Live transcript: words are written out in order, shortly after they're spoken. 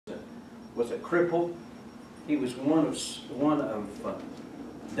was a cripple. He was one of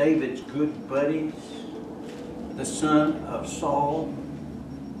David's good buddies, the son of Saul.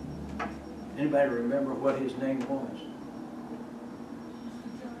 Anybody remember what his name was?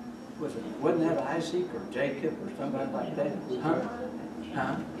 Wasn't that Isaac or Jacob or somebody like that? Huh?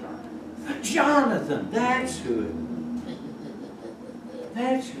 Huh? Jonathan, that's who it was.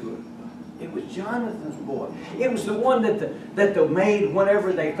 That's who it was. It was Jonathan's boy. It was the one that the maid,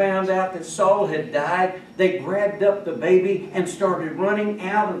 whenever they found out that Saul had died, they grabbed up the baby and started running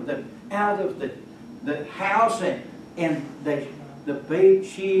out of the house, and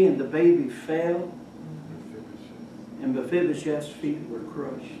she and the baby fell, and Mephibosheth's feet were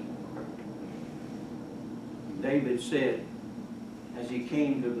crushed. David said, as he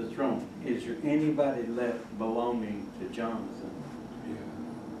came to the throne, is there anybody left belonging to Jonathan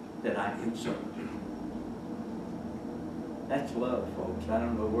that I can serve? That's love, folks. I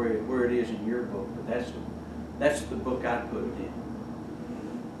don't know where it is in your book, but that's the book I put it in.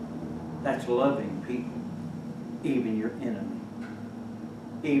 That's loving people, even your enemy.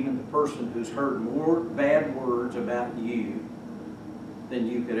 Even the person who's heard more bad words about you than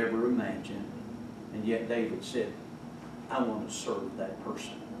you could ever imagine. And yet David said, I want to serve that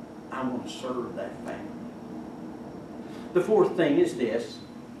person. I want to serve that family. The fourth thing is this.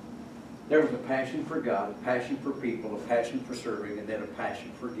 There was a passion for God, a passion for people, a passion for serving, and then a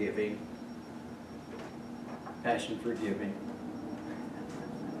passion for giving. Passion for giving.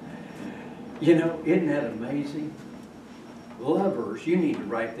 You know, isn't that amazing? Lovers, you need to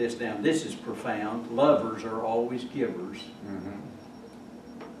write this down. This is profound. Lovers are always givers. Mm-hmm.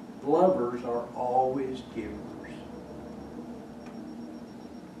 Lovers are always givers.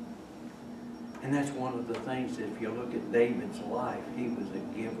 And that's one of the things that if you look at David's life, he was a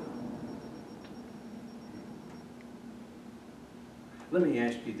giver. Let me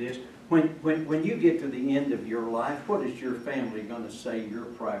ask you this. When you get to the end of your life, what is your family going to say your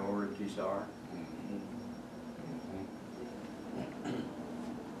priorities are?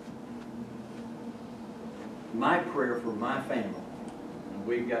 My prayer for my family, and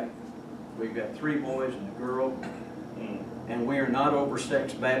we've got 3 boys and a girl, and we are not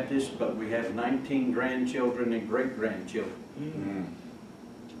oversex Baptists, but we have 19 grandchildren and great-grandchildren. Mm-hmm.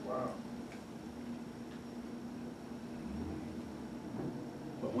 Wow.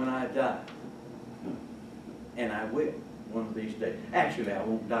 But when I die, and I will one of these days. Actually, I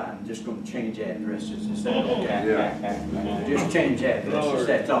won't die. I'm just going to change addresses. Is that okay? Yeah. Just change addresses.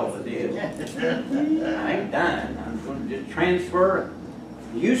 That's all it is. I ain't dying. I'm going to just transfer.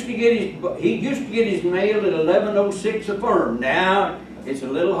 He used to get his mail at 1106 a firm. Now it's a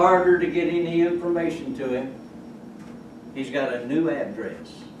little harder to get any information to him. He's got a new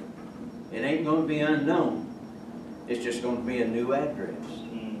address. It ain't going to be unknown. It's just going to be a new address.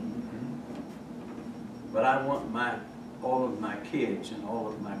 But I want all of my kids and all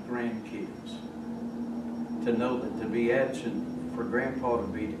of my grandkids to know that to be absent, for Grandpa to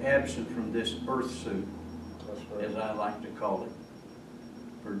be absent from this earth suit, as I like to call it,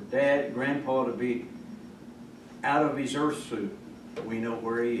 for Grandpa to be out of his earth suit, we know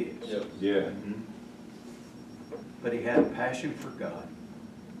where he is. Yep. Yeah. Mm-hmm. But he had a passion for God,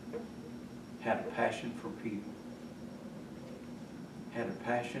 had a passion for people, had a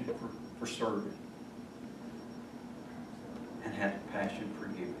passion for serving, and had a passion for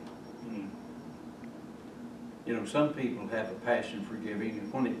giving. Mm. You know, some people have a passion for giving,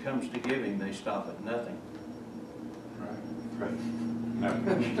 and when it comes to giving, they stop at nothing. Right.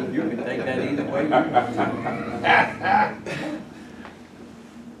 You can take that either way.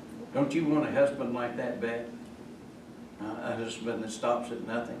 Don't you want a husband like that, Beth? A husband that stops at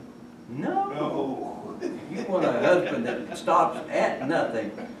nothing? No. You want a husband that stops at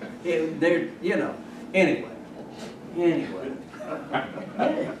nothing. You know. Anyway.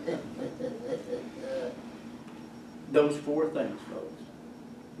 Those 4 things, folks.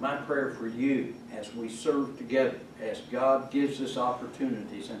 My prayer for you as we serve together, as God gives us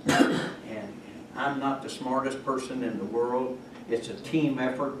opportunities, and I'm not the smartest person in the world. It's a team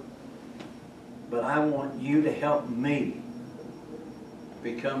effort. But I want you to help me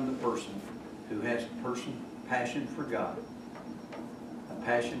become the person who has a passion for God, a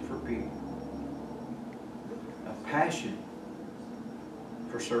passion for people, a passion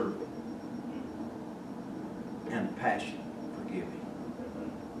for serving, and a passion for giving.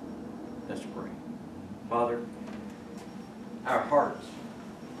 Let's pray. Father, our hearts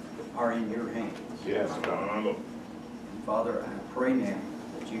are in your hands. Yes, God. Father, I pray now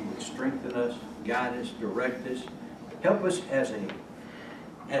that you would strengthen us, guide us, direct us, help us as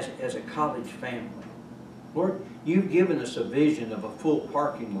a college family. Lord, you've given us a vision of a full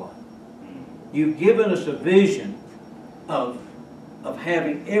parking lot. You've given us a vision of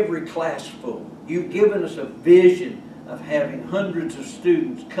having every class full. You've given us a vision of having hundreds of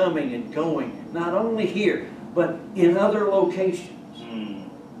students coming and going, not only here, but in other locations.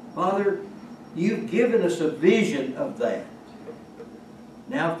 Father, you've given us a vision of that.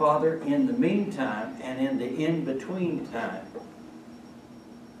 Now, Father, in the meantime and in the in-between time,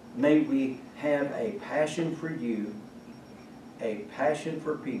 may we have a passion for you, a passion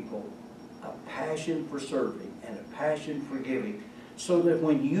for people, a passion for serving, and a passion for giving, so that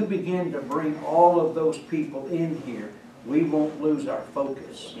when you begin to bring all of those people in here, we won't lose our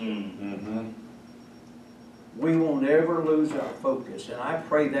focus. We won't ever lose our focus. And I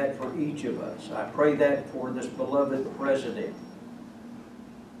pray that for each of us. I pray that for this beloved president,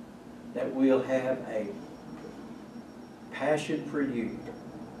 that we'll have a passion for you.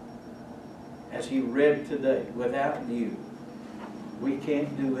 As he read today, without you, we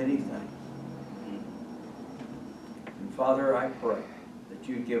can't do anything. And Father, I pray that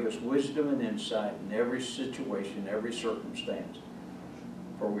you give us wisdom and insight in every situation, every circumstance.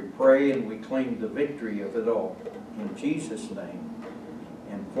 For we pray and we claim the victory of it all. In Jesus' name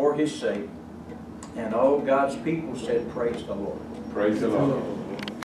and for his sake. And all God's people said, praise the Lord. Praise the Lord.